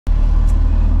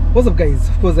What's up, guys?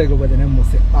 Of course, I go by the name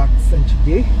of Axe, and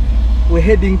today we're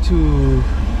heading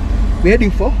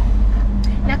for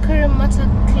Nakuru Motor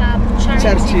Club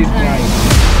Charity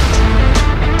Drive.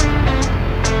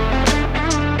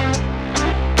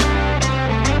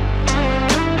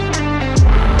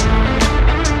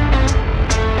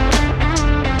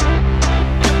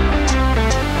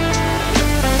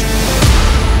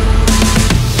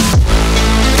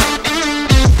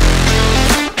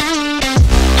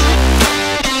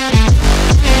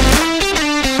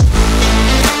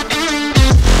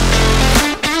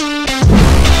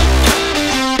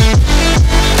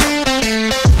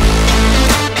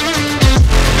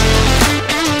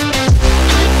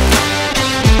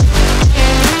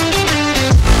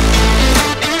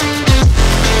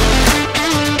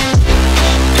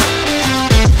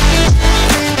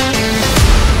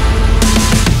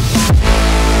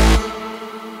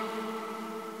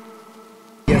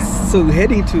 So we're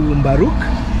heading to Mbaruk.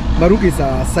 Mbaruk is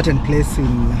a certain place in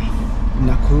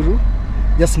Nakuru,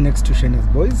 just next to Shainer's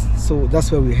Boys. So that's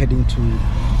where we're heading to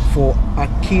for our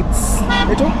kids.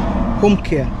 Home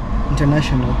Care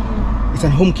International. It's a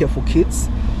home care for kids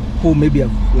who maybe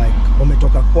have like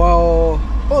wametoka kwao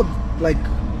or like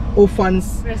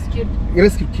orphans,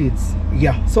 rescued kids.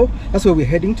 Yeah, so that's where we're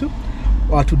heading to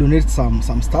donate some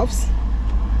stuffs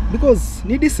because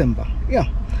it's December. Yeah.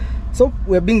 So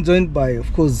we're being joined by,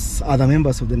 of course, other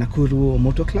members of the Nakuru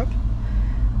Motor Club,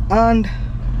 and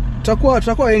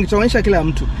tutakuwa wengi, tutaonyesha kila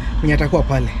mtu mwenye atakuwa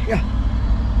pale. Yeah.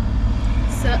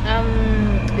 So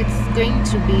it's going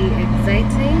to be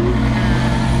exciting.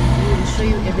 We will show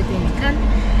you everything we can,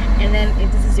 and then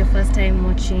if this is your first time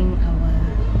watching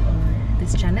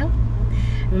this channel,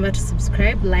 remember to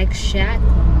subscribe, like, share,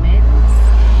 comment,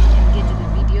 and get to the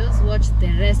videos. Watch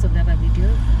the rest of the other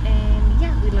videos, and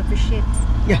yeah, we'll appreciate.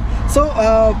 Yeah, so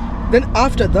then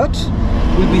after that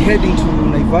we'll be heading to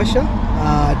Naivasha,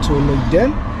 to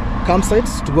Oloiden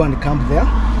campsites to go and camp there,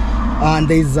 and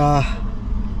there's a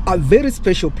very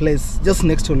special place just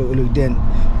next to Oloiden.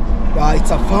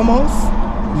 It's a farmhouse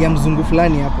ya mzungu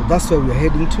fulani hapo. That's where we're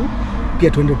heading to.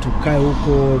 Pia tuende tukae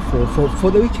huko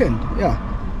for the weekend. Yeah,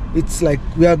 it's like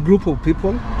we are a group of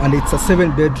people and it's a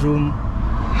 7-bedroom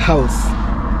house.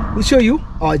 We'll show you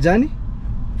our journey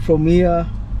from here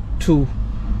to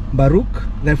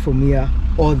Mbaruk, then from here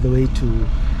all the way to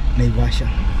Naivasha.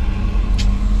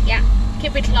 Yeah,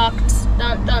 keep it locked.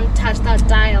 Don't touch that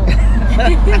dial.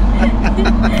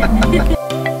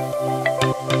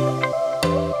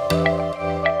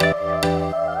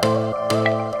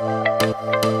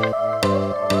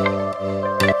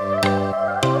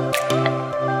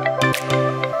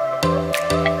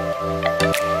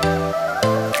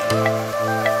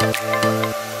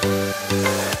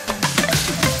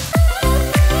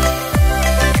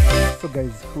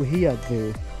 Guys, we're here at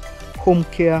the Home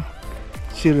Care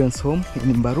Children's Home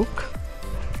in Mbaruk.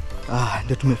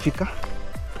 Ndio tumefika,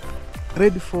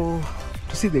 ready to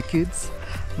see the kids,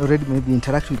 already maybe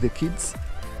interact with the kids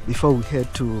before we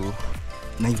head to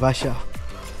Naivasha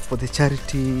for the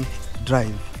charity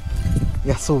drive.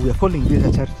 Yeah, so we are calling this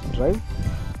a charity drive,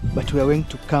 but we are going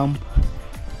to camp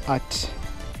at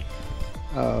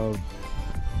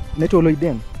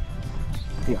Oloiden.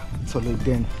 Yeah, it's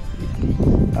Oloiden.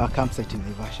 Campsite in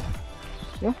Naivasha.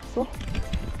 Yeah, so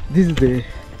this is the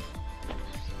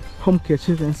Home Care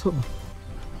Children's Home.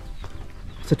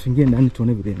 So tuingie ndani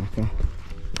tuone vile inakaa.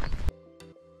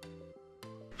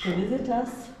 The visitors,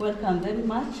 welcome very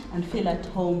much and feel at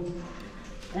home.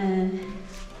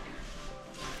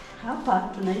 Hapa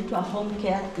tunaitwa Home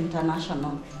Care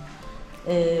International.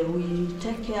 We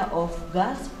take care of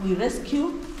girls, we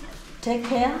rescue, take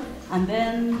care, and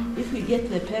then if we get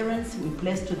the parents, we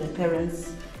place to the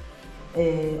parents,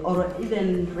 or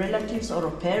even relatives or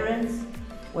parents,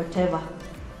 whatever,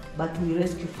 but we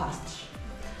rescue first.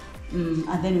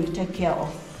 And then we take care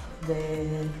of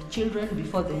the children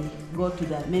before they go to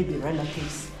the maybe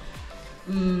relatives.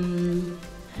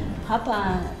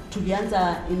 Hapa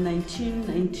tulianza in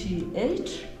 1998.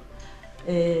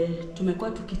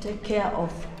 Tumekuwa tukitake care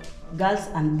of girls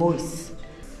and boys.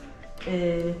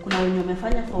 Kuna wenye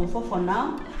wamefanya form 4 for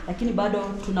now, lakini bado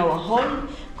tunawahold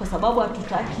kwa sababu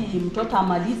hatutaki mtoto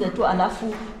amalize tu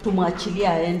alafu tumwachilie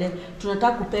aende.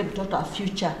 Tunataka kupe mtoto a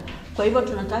future. Kwa hivyo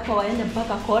tunataka waende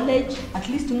mpaka college, at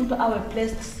least mtu awe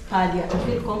placed pale to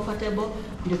feel comfortable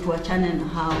ndio tuachane na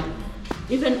hao.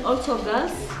 Even also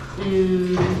girls,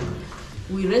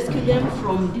 we rescue them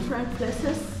from different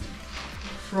places,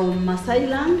 from Masai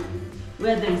land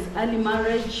where there is early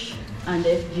marriage and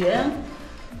FGM,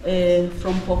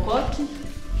 from Pokot,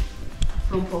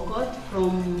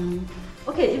 from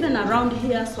Okay, even around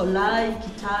here, Solai,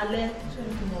 Kitale,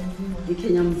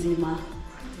 Kenya mzima.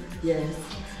 Yes.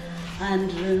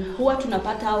 And huwa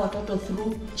tunapata watoto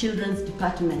through children's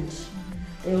department.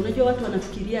 Unajua watu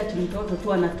wanafikiria ati mtoto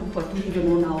tu anatupwa tu hivyo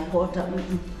na unaokota.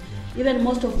 Even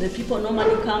most of the people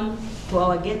normally come to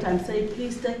our gate and say,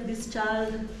 please take this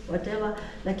child, whatever.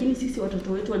 Lakini sisi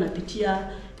watoto wetu wanapitia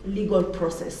legal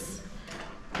process.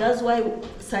 That's why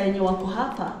saa yenye wako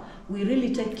hapa, we really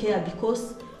take care because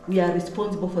we are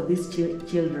responsible for these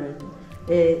children.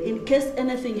 In case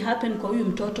anything happen kwa huyu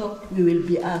mtoto, we will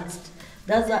be asked.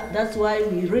 That's why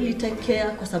we really take care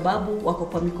kwa sababu wako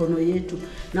kwa mikono yetu.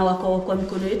 Na wako kwa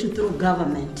mikono yetu through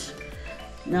government.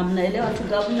 Na mnaelewa tu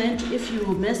government, if you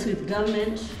mess with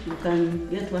government, you can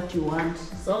get what you want.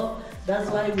 So that's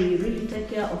why we really take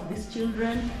care of these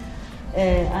children.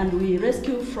 And we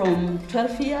rescue from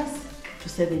 12 years to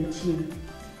 17.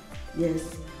 Yes.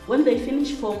 When they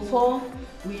finish Form 4,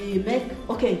 we make,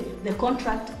 okay, the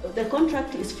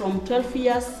contract is from 12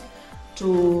 years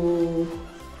to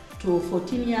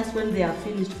 14 years when they are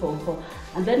finished Form 4.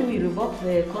 And then we revoke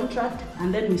the contract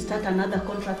and then we start another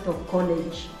contract of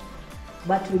college.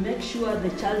 But we make sure the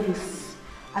child is,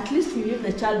 at least we leave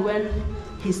the child when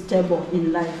he's stable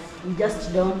in life. We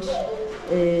just don't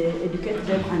educate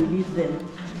them and leave them.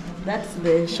 That's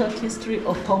the short history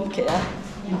of Home Care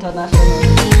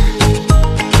International.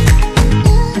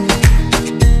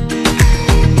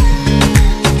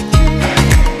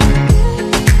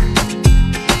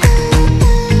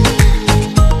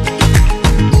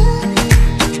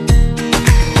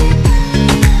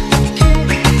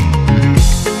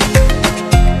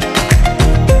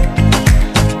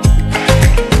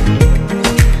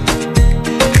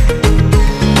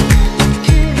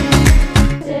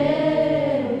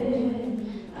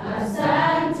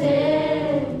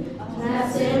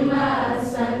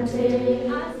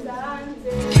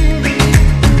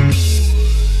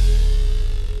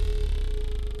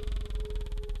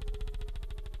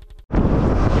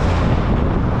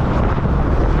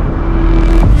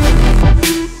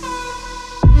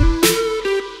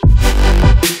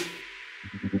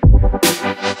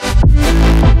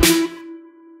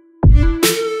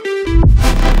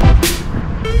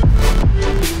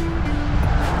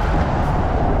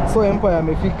 So Empire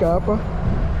amefika hapa.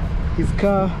 His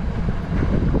car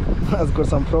has got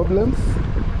some problems.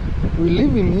 We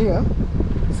leave him here.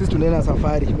 Sisi tunaenda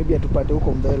safari, maybe atupate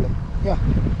huko mbele. Yeah.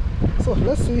 So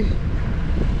let's see.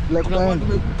 Like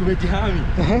tumejihami.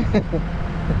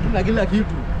 Tuna kila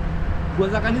kitu.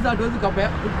 Kwanza kanisa hatuwezi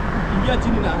kuingia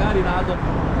chini na gari na hazo.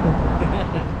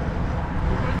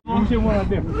 Mshe mwana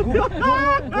dem.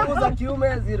 Nguvu za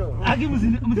kiume zero. Aki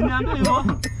msiniambie hivyo.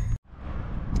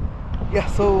 Yeah,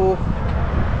 so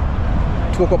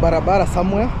tuko kwa barabara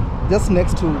somewhere just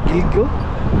next to Gilgil,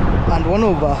 and one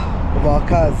of our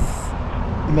cars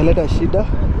imeleta shida,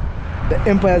 the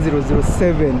Empire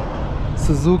 007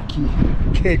 Suzuki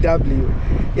KW.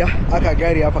 Yeah, aka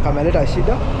gari hapa kameleta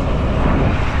shida.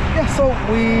 Yeah, so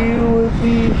we will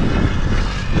be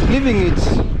leaving it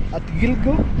at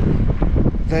Gilgil,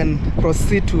 then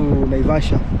proceed to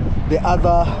Naivasha, the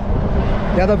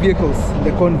other vehicles,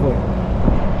 the convoy.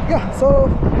 Yeah, so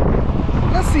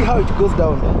let's see how it goes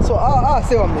down. So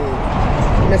say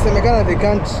wamesemekana they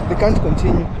can't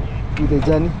continue with the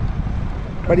journey,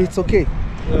 but it's okay.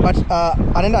 But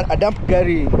anaenda adump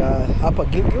gari hapa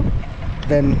Gilgil,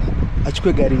 then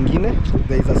achukue gari ingine.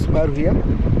 There is a Subaru here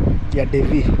ya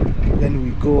Devi, then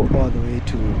we go all the way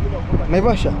to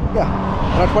Naivasha. Yeah,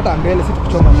 tunapata mbele sisi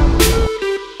tukichoma nyama.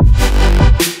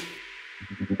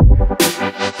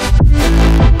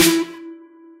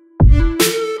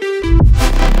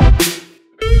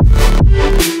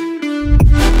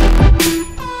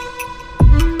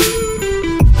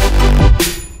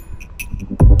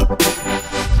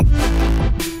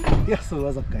 Yeah, so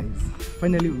what's up guys?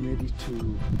 Finally we made it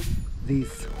to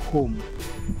this home.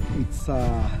 It's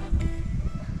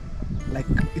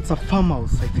it's a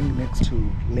farmhouse, I think, next to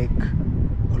Lake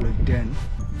Oloiden,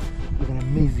 with an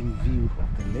amazing view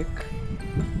of the lake,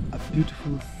 a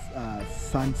beautiful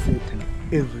sunset and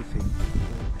everything.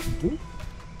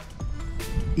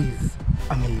 It is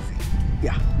amazing.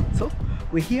 Yeah, so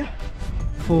we're here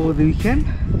for the weekend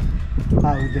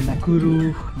with the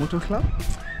Nakuru Motor Club.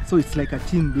 So it's like a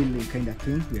team building kind of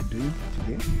thing we are doing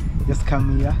today. Just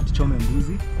come here to chome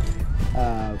mbuzi.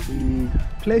 We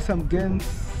play some games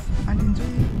and enjoy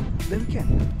the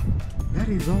weekend. That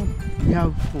is all we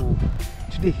have for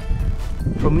today.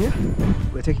 From here,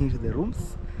 we're taking you to the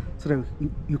rooms so that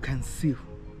you can see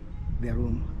the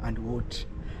room and what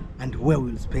and where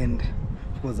we'll spend,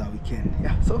 of course, our weekend.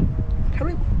 Yeah, so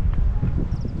karibu.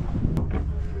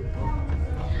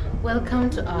 Welcome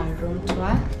to our room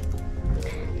tour.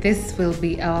 This will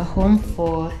be our home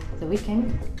for the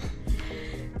weekend.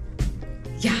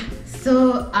 Yeah,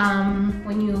 so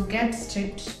when you get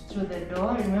straight through the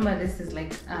door, remember this is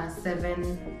like a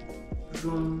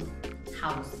 7-room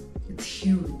house. It's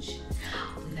huge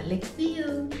with a lake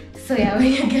view. So yeah,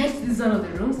 when you get, this is one of the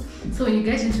rooms. So when you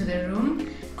get into the room,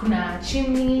 kuna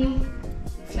chimney.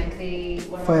 It's like the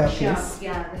fireplace.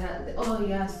 Yeah, oh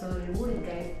yeah, sorry, wood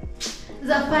guy.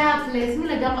 There's a fireplace. Me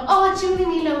like, oh, chimney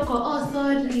me loco. Oh,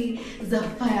 sorry, there's a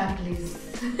fireplace.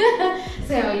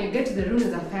 So yeah, when you get to the room,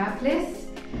 there's a fireplace.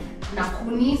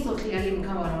 Nakuni, so clearly we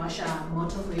kama wanawasha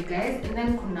moto for you guys. And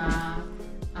then kuna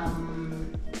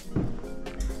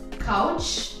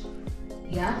couch.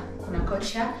 Yeah, kuna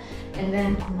couch here. And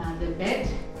then kuna the bed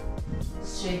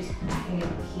straight ahead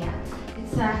here.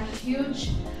 It's a huge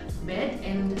bed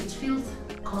and it feels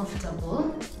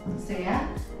comfortable. So yeah,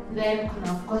 then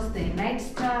kuna of course the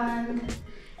nightstand,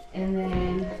 and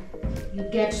then you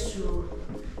get to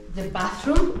the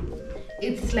bathroom.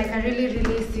 It's like a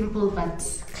really simple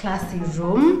but classy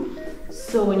room.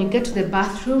 So when you get to the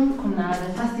bathroom, kuna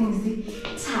the first thing is the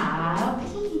tub,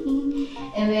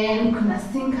 and then kuna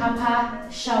sink hapa,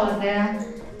 shower there.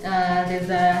 There's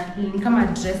a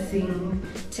dressing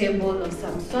table of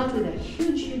some sort with a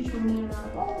huge mirror.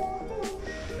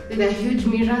 With a huge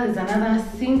mirror, there's another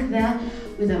sink there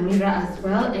with a mirror as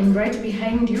well, and right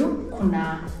behind you,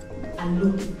 kuna a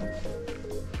loo.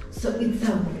 So it's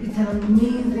an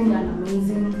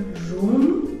amazing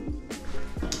room.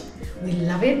 We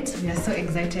love it. We are so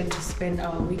excited to spend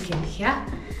our weekend here.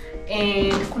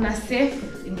 And kuna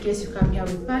safe in case you come here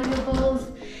with valuables.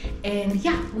 And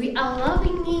yeah, we are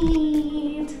loving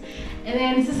it. And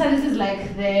then sister, this is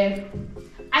like the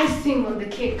icing on the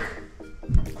cake.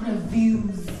 Kuna view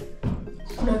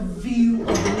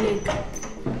of the lake.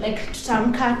 Like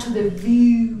tutamka to the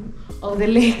view of the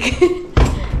lake.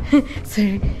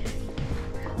 Sorry.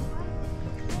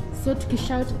 So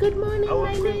tukishout, good morning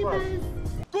my neighbors.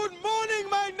 Good morning,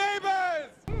 my neighbors!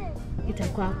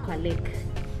 Itakuwa kwa lake.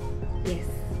 Yes.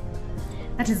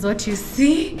 That is what you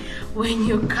see when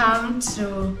you come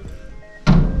to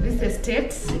this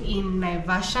estate in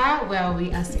Naivasha, where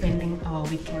we are spending our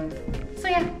weekend. So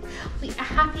yeah, we are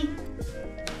happy.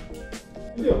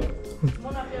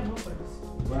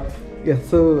 Yeah,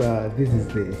 so this is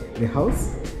the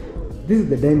house. This is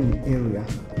the dining area.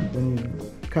 When you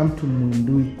come to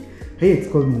Mundui, here it's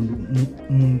called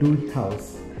Mundui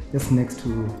House, just next to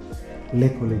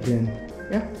Lake Oloiden.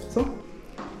 Yeah, so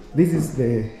this is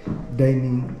the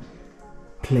dining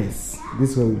place.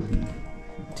 This is where we'll be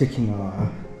taking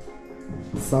our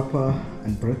supper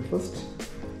and breakfast.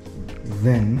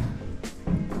 Then,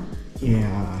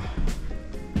 yeah,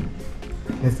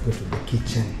 let's go to the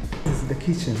kitchen. This is the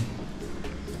kitchen.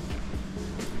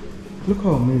 Look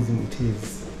how amazing it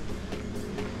is.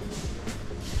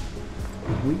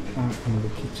 We are in the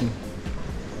kitchen.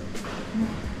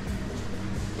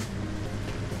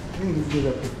 I think these guys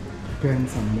are preparing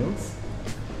some meals,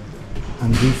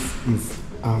 and this is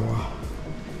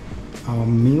our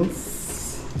meals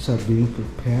which are being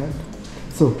prepared.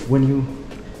 So when you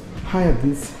hire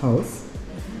this house,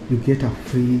 you get a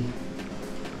free.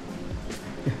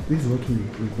 Yeah, this is what we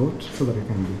bought so that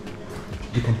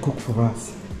you can cook for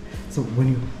us. So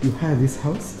when you hire this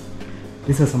house,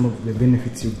 these are some of the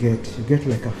benefits you get. You get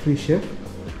like a free chef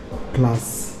plus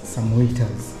some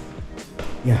waiters.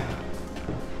 Yeah,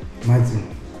 imagine,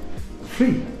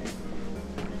 free.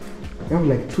 You have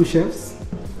like 2 chefs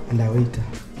and a waiter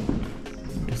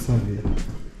to serve you.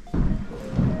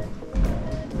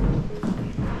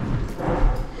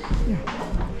 Yeah.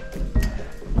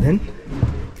 Then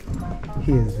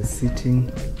here's the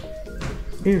sitting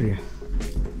area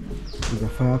with a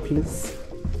fireplace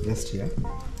just here.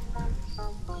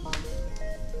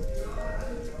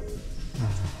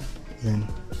 Then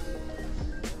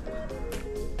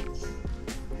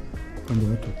and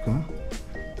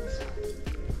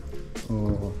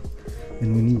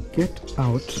when you get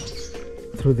out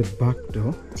through the back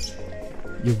door,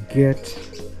 you get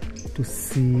to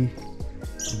see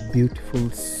a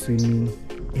beautiful swimming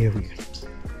area.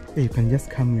 You can just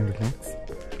come here, relax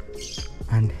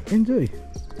and enjoy.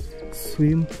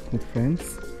 Swim with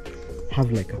friends,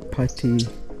 have like a party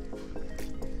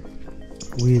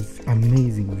with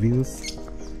amazing views,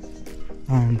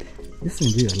 and just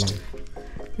enjoy your life.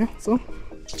 Yeah, so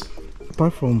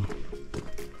apart from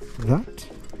that,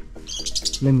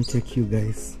 let me take you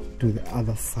guys to the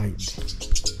other side.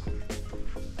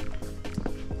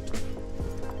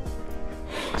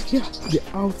 Yeah, the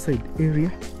outside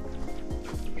area,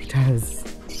 it has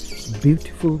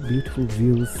beautiful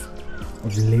views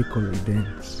of Lake Oloiden.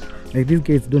 Like these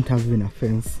guys don't have even a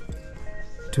fence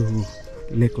to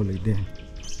Lake Oloiden.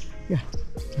 Yeah,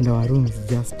 and our room is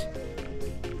just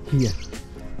here.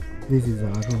 This is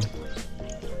our room.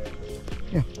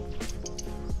 Yeah.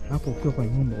 Hapo ukiwa kwa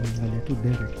nyumba unaangalia tu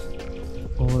direct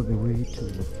all the way to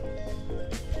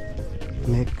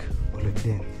Lake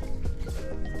Oloiden.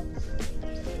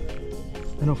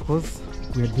 And of course,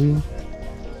 we are doing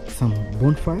some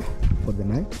bonfire for the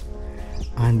night,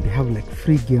 and they have like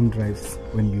free game drives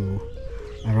when you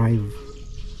arrive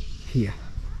here.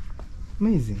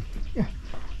 Amazing. Yeah.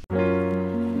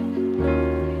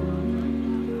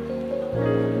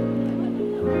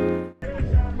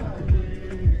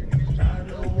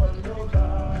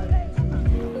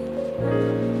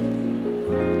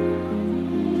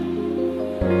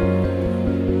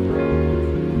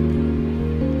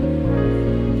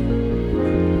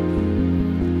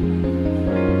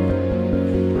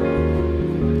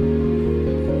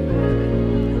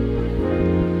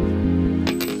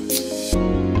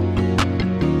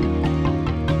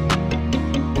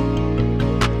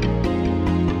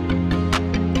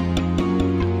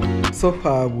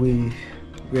 So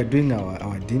we are doing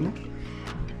our dinner.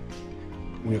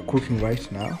 We are cooking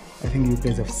right now. I think you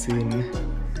guys have seen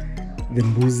the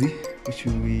mbuzi, which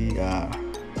we are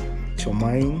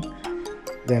chomaing.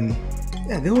 Then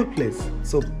yeah, the whole place.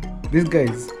 So these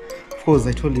guys, of course,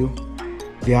 I told you,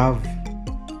 they have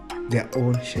their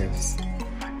own chefs.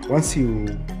 Once you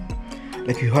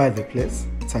hire the place,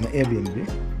 it's an Airbnb.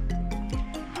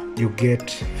 You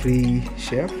get free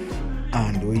chef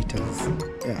and waiters.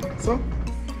 Yeah, so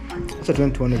acha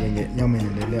tuone venye nyama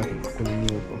inaendelea kukuliwa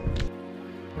huko.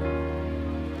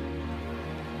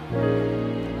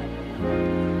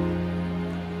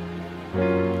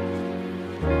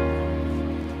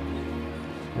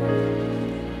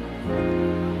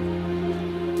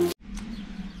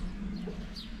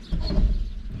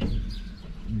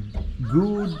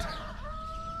 Good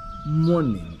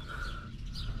morning.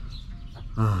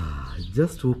 I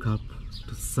just woke up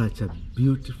to such a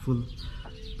beautiful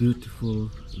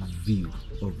view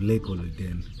of Lake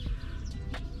Oloiden.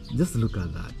 Just look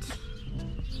at that.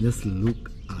 Just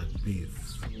look at this.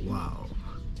 Wow.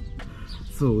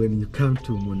 So when you come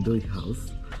to Mundui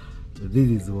house, this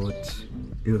is what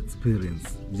you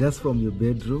experience. Just from your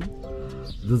bedroom,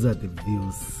 those are the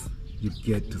views you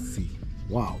get to see.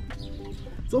 Wow.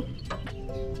 So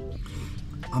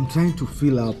I'm trying to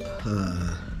fill up.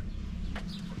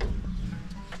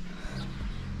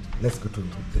 Let's go to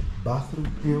the bathroom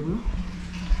area.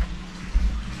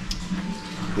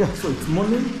 Yeah, so it's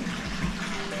morning,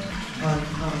 and I'm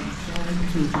trying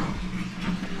to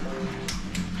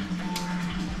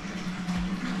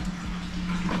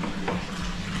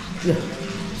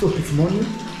so it's morning,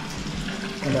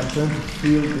 and I'm trying to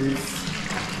fill this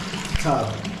tub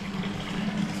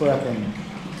so I can.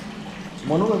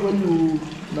 Moreover, when you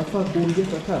nafa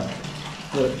kuongeza tub,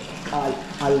 but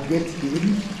I'll get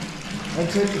in. I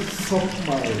try to soak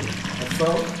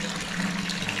myself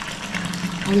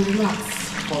and relax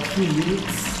for a few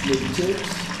minutes, meditate,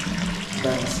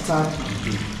 then start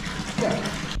the day. Yeah.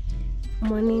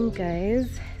 Morning, guys.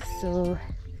 So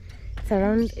it's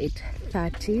around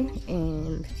 8:30,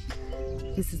 and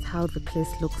this is how the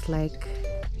place looks like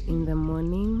in the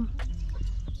morning.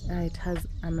 It has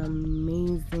an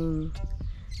amazing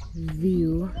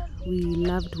view. We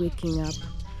loved waking up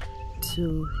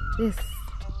to this.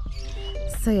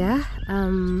 So yeah,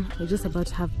 we're just about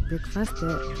to have breakfast.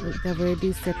 They've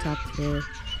already set up the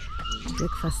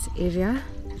breakfast area,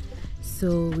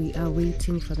 so we are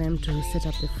waiting for them to set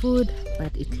up the food,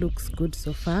 but it looks good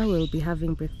so far. We'll be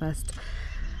having breakfast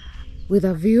with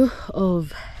a view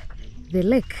of the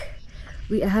lake.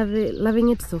 We are loving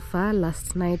it so far.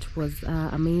 Last night was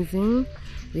amazing.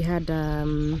 We had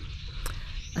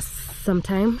some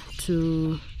time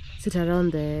to sit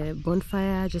around the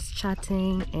bonfire, just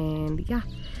chatting, and yeah,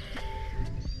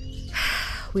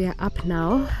 we are up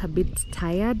now, a bit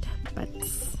tired, but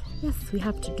yes, we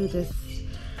have to do this.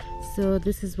 So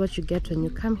this is what you get when you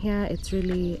come here. It's a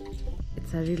really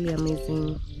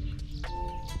amazing.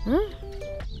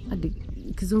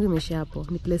 Kizungu imeshia hapo.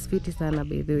 Ni place fiti sana,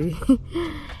 by the way.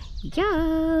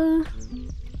 Yeah.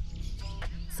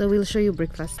 So we'll show you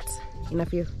breakfast in a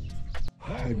few.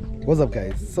 What's up,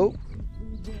 guys? So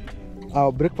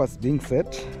our breakfast being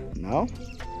set now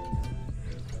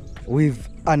with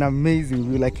an amazing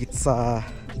view. Like it's how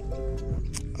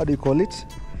do you call it?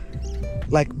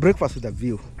 Like breakfast with a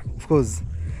view, of course,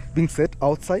 being set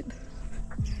outside,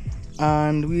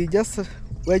 and we're just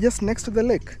next to the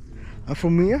lake, and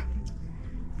from here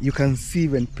you can see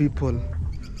when people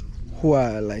who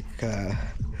are like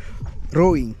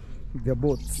rowing their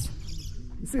boats.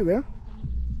 You see there?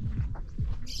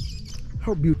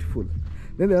 How beautiful.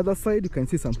 Then the other side you can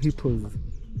see some hippos.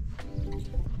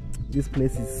 This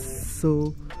place is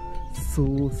so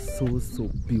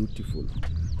beautiful.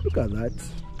 Look at that.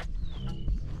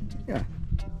 Yeah,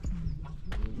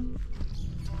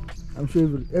 I'm sure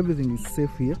everything is safe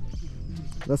here.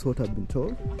 That's what I've been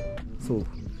told, so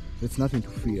there's nothing to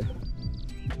fear.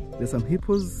 There's some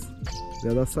hippos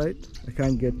the other side. I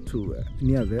can't get to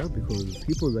near there because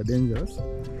hippos are dangerous.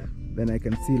 Then I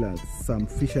can see like some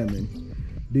fishermen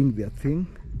doing their thing.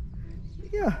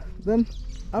 Yeah, then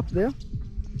up there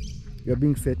we are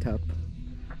being set up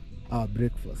our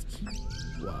breakfast.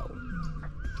 Wow,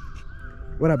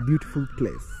 what a beautiful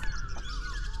place.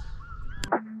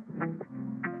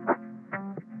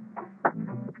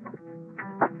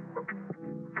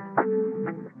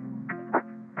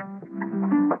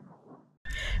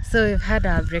 So we've had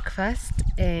our breakfast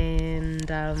and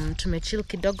tumechill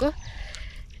kidogo.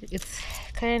 It's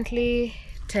currently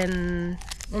 10,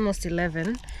 almost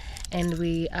 11, and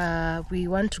we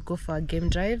want to go for a game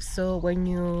drive. So when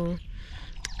you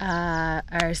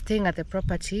are staying at the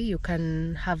property, you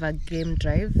can have a game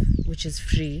drive which is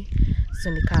free. So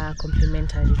nika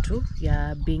complimentary too,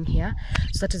 yeah, being here.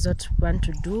 So that is what we want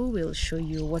to do. We'll show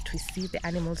you what we see, the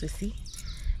animals we see.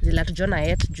 Zila tujona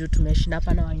yet juu tumeshinda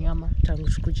hapa na wanyama tangu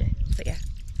tukuje. So yeah,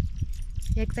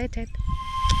 you're excited.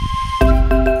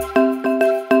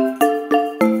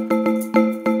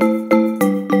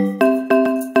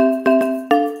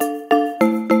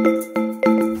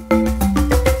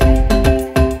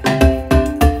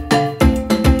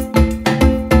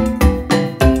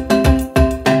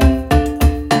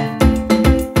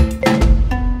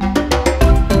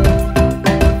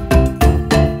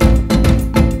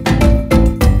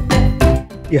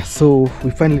 Yeah, so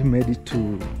we finally made it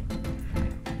to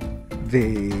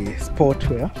the spot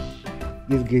where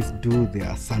these guys do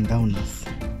their sundowners.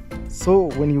 So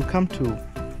when you come to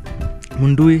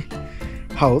Mundui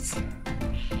house,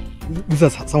 these are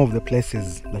some of the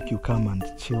places like you come and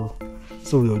chill.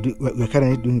 So we're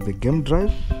currently doing the game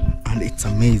drive and it's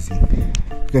amazing.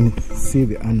 You can see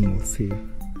the animals here.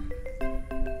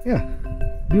 Yeah,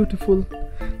 beautiful.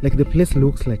 Like the place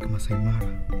looks like Masai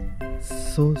Mara.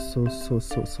 So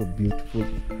beautiful.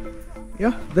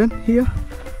 Yeah, then here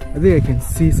I think I can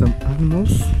see some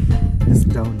animals just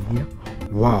down here.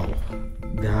 Wow,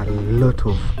 there are a lot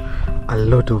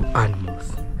of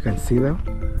animals. You can see them.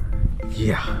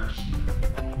 Yeah,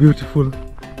 beautiful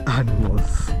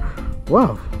animals.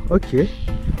 Wow, okay,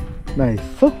 nice.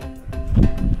 So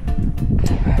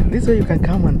this way you can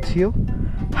come and chill,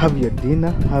 have your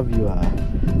dinner, have your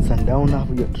sundowner,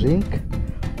 have your drink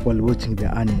while watching the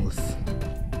animals.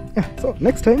 Yeah, so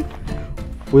next time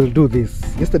we'll do this.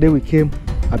 Yesterday we came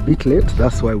a bit late,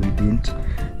 that's why we didn't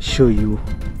show you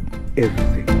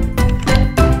everything.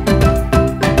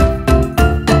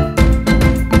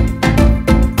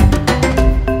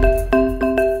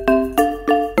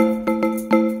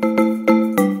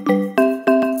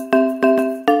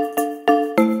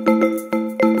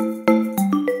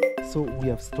 So we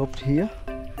have stopped here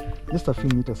just a few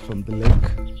meters from the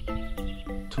lake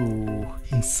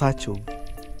in search of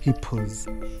hippos.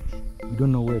 We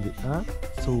don't know where they are,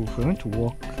 so we're going to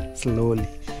walk slowly.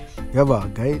 We have our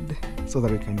guide so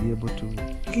that we can be able to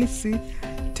at least see,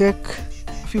 take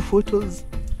a few photos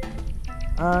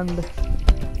and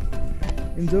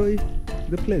enjoy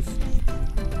the place.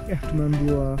 Yeah,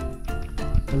 tumeambiwa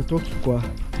hazitoki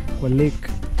kwa lake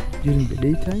during the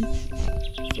daytime,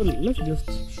 so let's just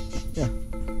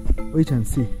wait and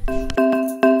see.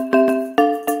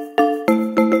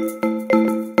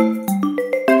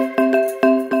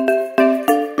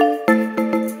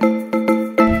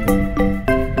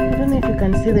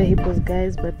 See the hippos,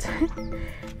 guys, but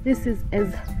this is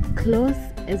as close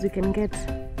as we can get.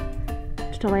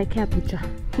 Tutawaekea picha.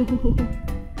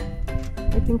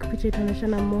 I think picha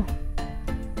itaoneshana more,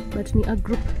 but ni a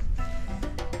group.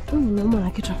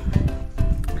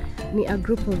 Ni a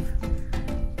group of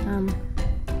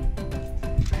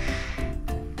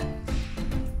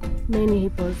many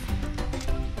hippos,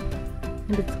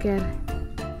 and it's scary.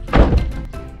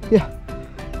 Yeah,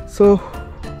 so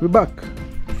we're back.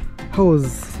 How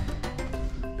was?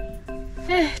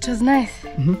 It was nice.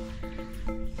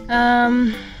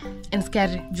 And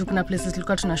scary. Juu kuna places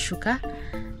tulikuwa tunashuka,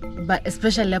 but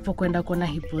especially hapo kwenda kuona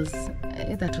hippos.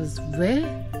 That was way.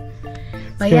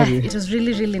 But scary. Yeah, it was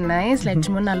really nice. Like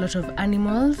tumeona a lot of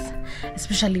animals,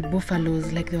 especially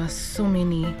buffaloes. Like there were so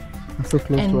many. So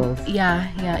close to us.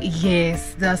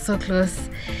 Yes, they are so close.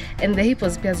 And the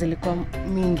hippos pia zilikuwa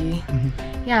mingi.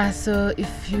 Yeah, so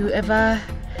if you ever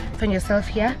find yourself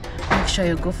here, make sure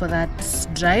you go for that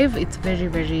drive. It's very,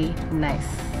 very nice.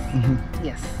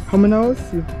 Yes. How many hours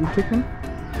you've taken?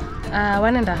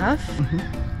 1.5.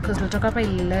 Because we'll talk about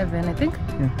 11, I think.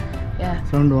 Yeah.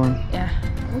 It's around 1. Yeah.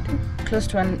 Okay. Close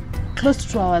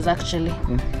to 2 hours actually.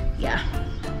 Yeah.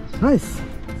 Nice.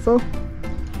 So,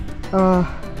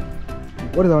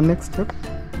 what is our next step?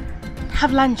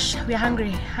 Have lunch. We're hungry.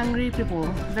 Hungry people.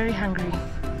 Very hungry.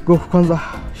 Go kwanza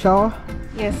shower.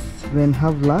 Yes. Then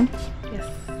have lunch. Yes.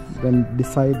 Then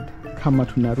decide kama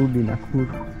tunarudi Nakuru.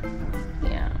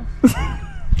 Yeah.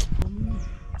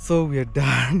 So we are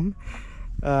done.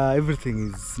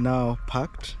 Everything is now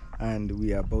packed and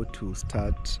we are about to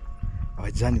start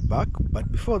our journey back. But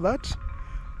before that,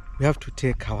 we have to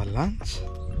take our lunch.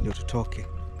 Ndio tutoke.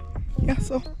 Yeah,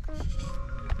 so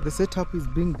the setup is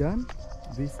being done.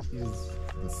 This is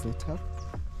the setup.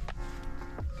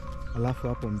 Alafu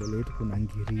hapo mbele yetu kuna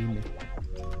ngiri nne.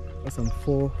 That's some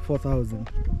 4,000.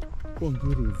 4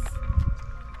 ngiris.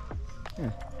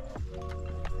 Yeah.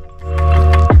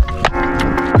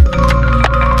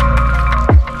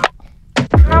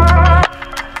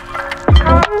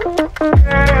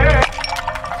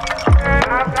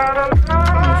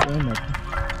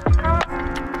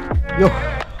 Yo,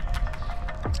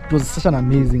 it was such an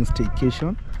amazing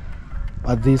staycation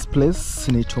at this place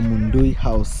in Mundui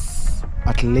house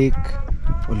at Lake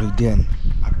Oloiden.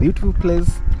 A beautiful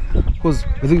place because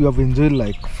I think you have enjoyed,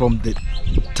 like, from the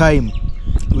time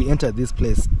we entered this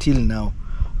place till now,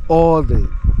 all the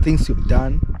things you've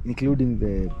done, including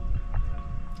the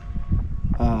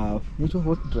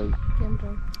what drive? Game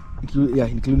drive.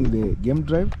 Including the game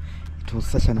drive. It was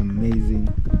such an amazing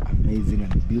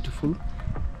and beautiful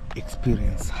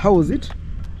experience. How was it?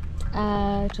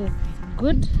 It was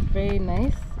good, very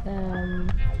nice.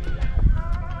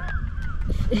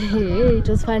 It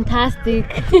was fantastic.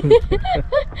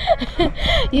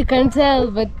 You can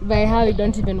tell, but by how we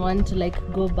don't even want to, like,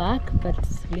 go back, but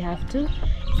we have to.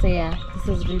 So yeah, this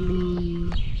was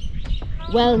really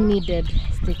well needed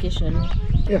staycation.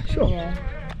 Yeah, sure. Yeah.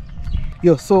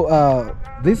 Yo, so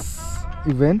this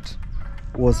event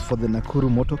was for the Nakuru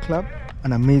Motor Club,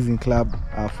 an amazing club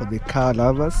for the car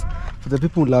lovers, for the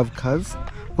people who love cars.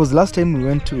 Because last time we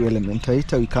went to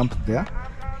Elementaita, we camped there.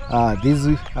 This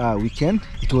weekend,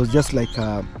 it was just like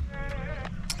a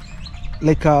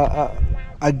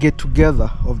get together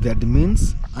of the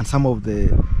admins and some of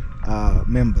the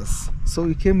members. So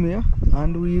we came here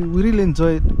and we really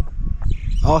enjoyed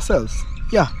ourselves.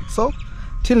 Yeah, so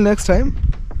till next time.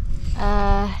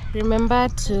 Remember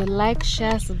to like,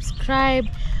 share, subscribe,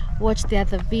 watch the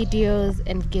other videos,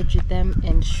 engage with them,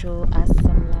 and show us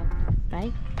some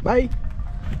love. Bye.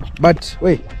 But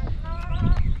wait,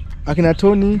 Akina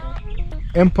Tony,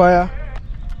 Empire,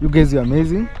 you guys are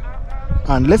amazing,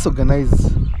 and let's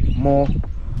organize more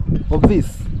of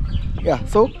this. Yeah,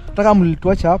 so taka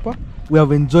mlituacha hapa, we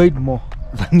have enjoyed more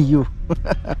than you.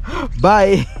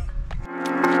 Bye.